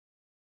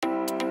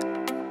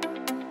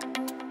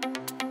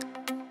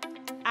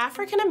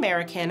African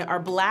American or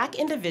Black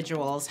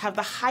individuals have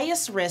the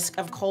highest risk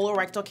of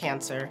colorectal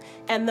cancer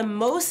and the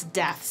most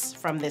deaths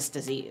from this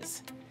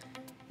disease.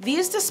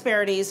 These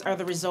disparities are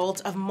the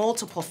result of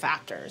multiple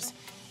factors,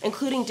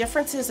 including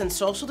differences in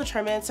social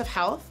determinants of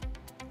health,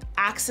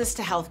 access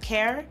to health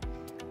care,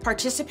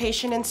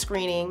 participation in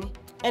screening,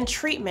 and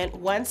treatment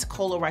once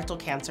colorectal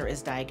cancer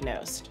is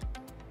diagnosed.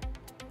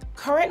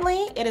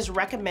 Currently, it is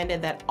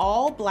recommended that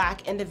all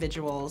Black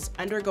individuals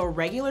undergo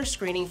regular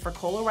screening for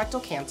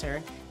colorectal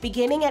cancer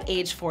beginning at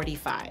age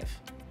 45.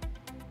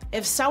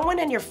 If someone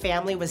in your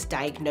family was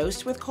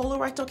diagnosed with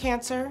colorectal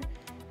cancer,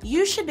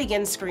 you should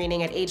begin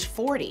screening at age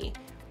 40,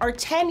 or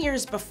 10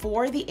 years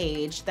before the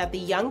age that the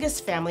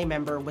youngest family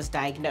member was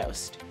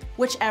diagnosed,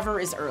 whichever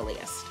is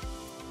earliest.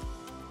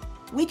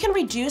 We can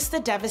reduce the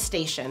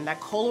devastation that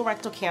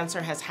colorectal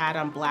cancer has had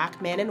on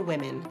Black men and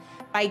women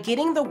by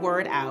getting the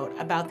word out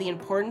about the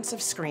importance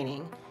of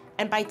screening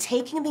and by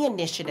taking the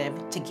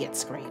initiative to get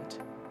screened.